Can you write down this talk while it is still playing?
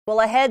Well,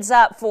 a heads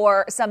up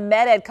for some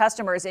Med-Ed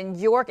customers in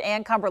York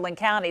and Cumberland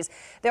counties.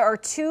 There are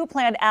 2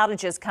 planned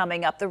outages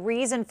coming up. The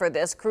reason for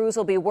this, crews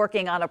will be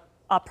working on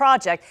a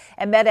project,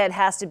 and Med-Ed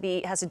has to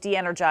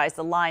de-energize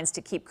the lines to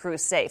keep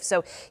crews safe.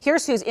 So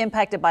here's who's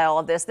impacted by all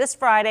of this. This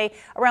Friday,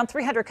 around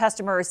 300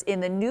 customers in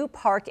the New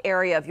Park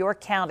area of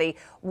York County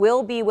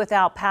will be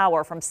without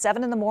power from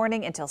 7 in the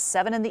morning until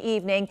 7 in the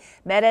evening.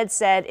 Med-Ed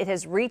said it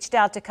has reached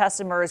out to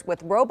customers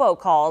with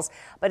robocalls,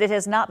 but it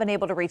has not been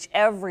able to reach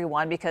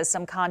everyone because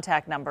some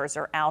contact numbers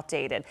are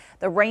outdated.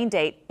 The rain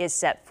date is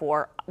set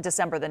for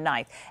December the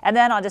 9th. And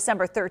then on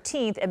December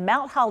 13th in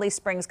Mount Holly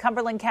Springs,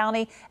 Cumberland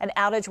County, an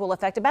outage will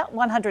affect about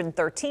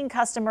 113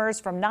 customers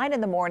from 9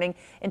 in the morning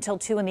until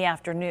 2 in the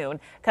afternoon.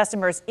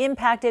 Customers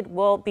impacted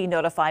will be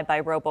notified by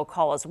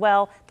robocall as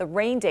well. The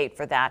rain date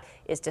for that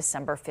is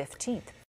December 15th.